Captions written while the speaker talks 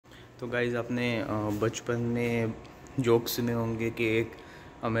तो गाइज़ आपने बचपन में जोक सुने होंगे कि एक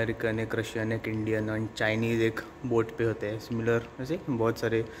अमेरिकन, एक रशियन, एक इंडियन और चाइनीज़ एक बोट पे होते हैं सिमिलर, वैसे बहुत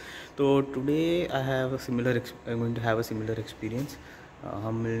सारे। तो today I have going to have a similar experience.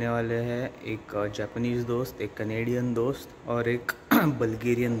 हम मिलने वाले हैं एक जापानीज़ दोस्त, एक कनेडियन दोस्त और एक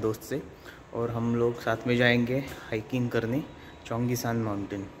बल्गेरियन दोस्त से, और हम लोग साथ में जाएंगे हाइकिंग करने चोंगीसान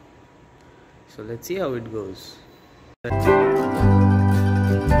mountain. So let's see how it goes.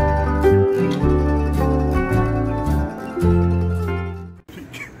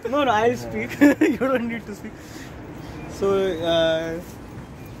 No, I'll speak. You don't need to speak. So,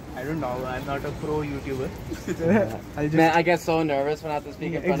 I don't know. I'm not a pro YouTuber. I'll just... Man, I get so nervous when I have to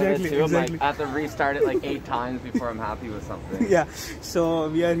speak in front of it too. Exactly. I'm like, I have to restart it like 8 times before I'm happy with something. Yeah. So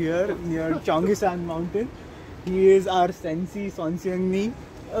we are here near Cheonggyesan Mountain. He is our sensei, Sonseungni.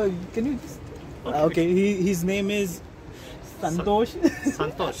 Can you just... Okay. His name is Santosh.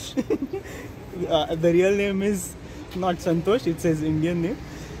 Santosh. The real name is not Santosh. It's his Indian name.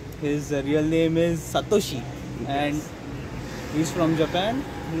 His real name is Satoshi, and he's from Japan.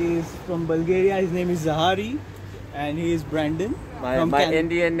 He's from Bulgaria. His name is Zahari, and he is Brandon. My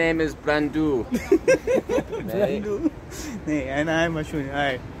Indian name is Brandu. Brandu. And I am Ashwini.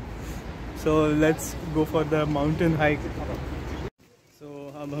 Hi. So let's go for the mountain hike. So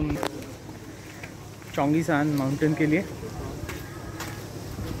अब हम चोंगीसान mountain के लिए,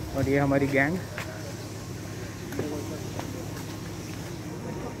 और ये हमारी gang.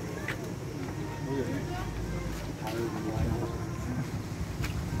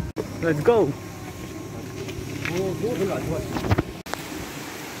 Let's go.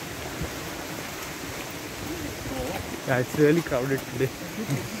 Yeah, it's really crowded today.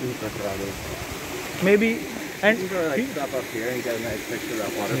 Super crowded. Maybe, and You can like stop up here and get a nice picture of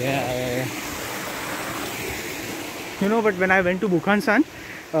that waterfall. yeah. You know, but when I went to Bukhansan,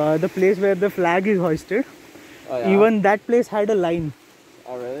 the place where the flag is hoisted, Oh, yeah? even that place had a line.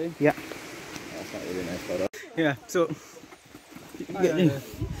 Oh, really? Yeah. That's not really a nice photo. Yeah. So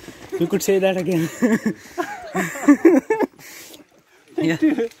you could say that again. Yeah.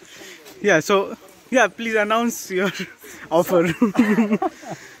 Yeah. So yeah, please announce your offer.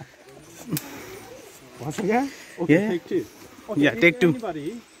 Once again? Okay, Yeah. take two. Okay, Yeah, take two. If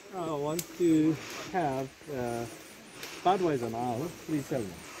anybody wants to have Budweiser now, please tell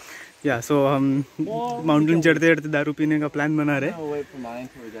me. Yeah. So हम mountain चढ़ते चढ़ते दारू पीने का plan बना रहे हैं. I'll wait for mine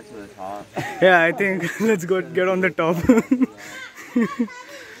till we get to the top. Yeah, I think let's go get on the top.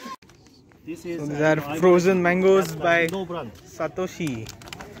 This is So these are frozen mangoes by no brand. Satoshi.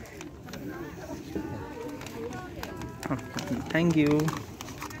 Thank you.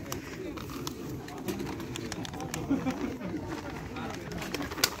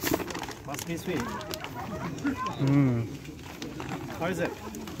 Must be sweet. How is it?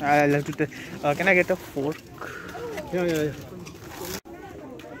 I'll have to can I get a fork? Yeah.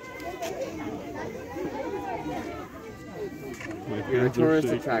 You're a tourist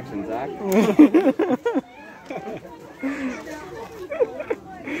attraction, Zach.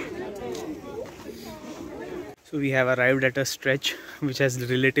 So we have arrived at a stretch which has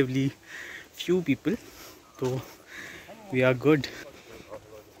relatively few people, so we are good.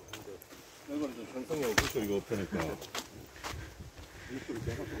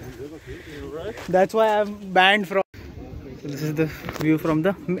 That's why I'm banned from. So this is the view from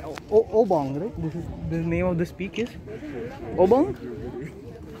the Obong, right? This is the name of this peak is Obong.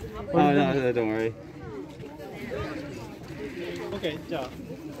 Oh, no, don't worry. Okay, yeah.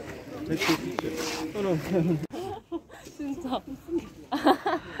 Let's take pictures. Oh no. 진짜.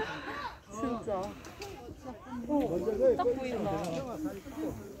 진짜. 딱 보인다.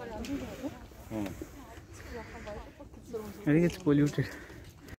 I think it's polluted.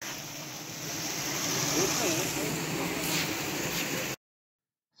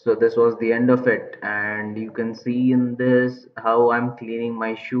 So this was the end of it, and you can see in this how I'm cleaning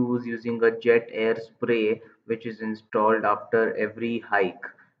my shoes using a jet air spray which is installed after every hike.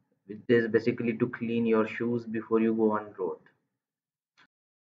 It is basically to clean your shoes before you go on road.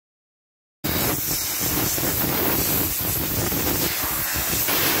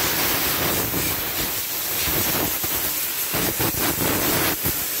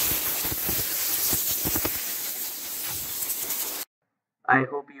 I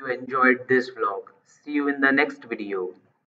hope you enjoyed this vlog. See you in the next video.